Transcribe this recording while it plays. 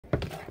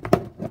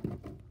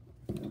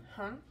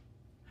Huh?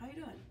 How you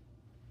doing?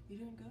 You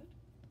doing good?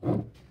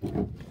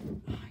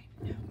 I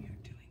know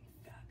you're doing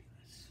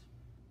fabulous.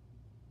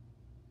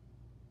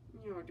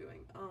 You're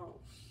doing oh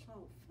so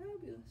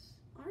fabulous,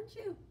 aren't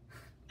you?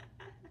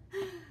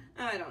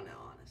 I don't know,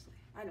 honestly.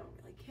 I don't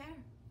really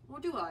care. Or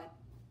do I?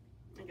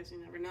 I guess you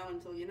never know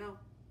until you know.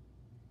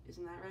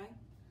 Isn't that right?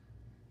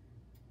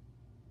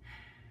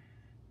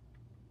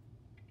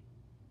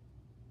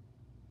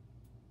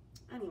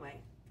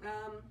 Anyway,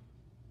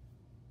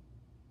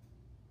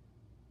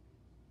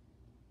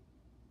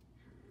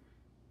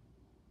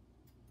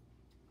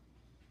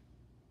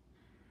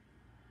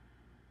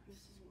 this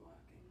isn't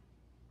working.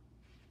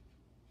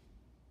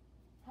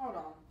 Hold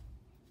on.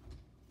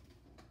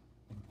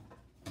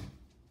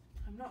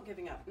 I'm not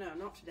giving up. No,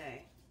 not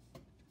today.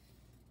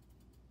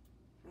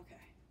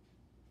 Okay.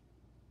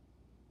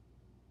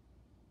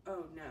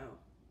 Oh no.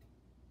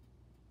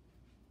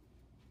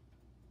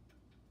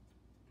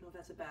 No,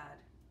 that's a bad.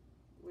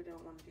 We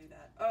don't want to do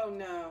that. Oh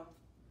no.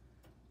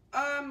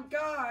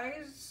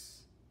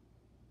 Guys.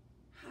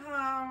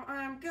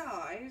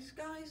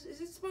 Guys,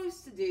 is it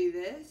supposed to do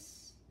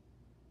this?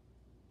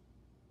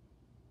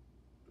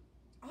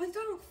 I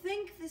don't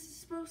think this is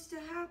supposed to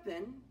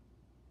happen.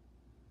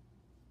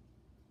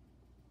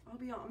 I'll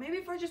be honest. Maybe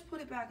if I just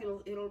put it back,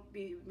 it'll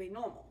be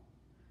normal.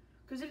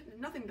 Because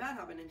nothing bad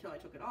happened until I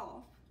took it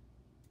off.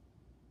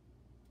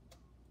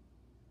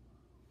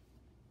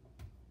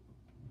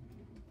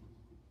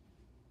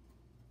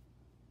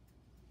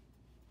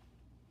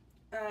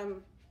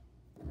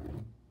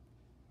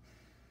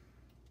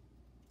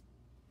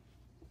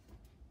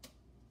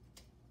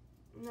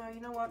 No,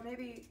 you know what?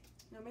 Maybe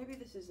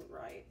this isn't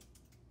right.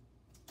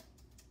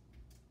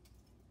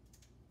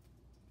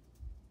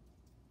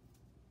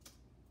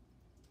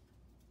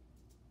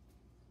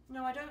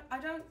 No, I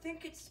don't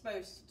think it's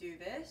supposed to do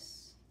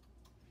this.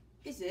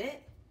 Is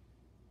it?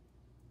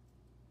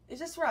 Is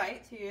this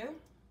right to you?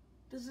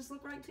 Does this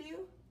look right to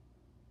you?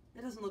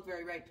 It doesn't look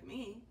very right to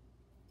me.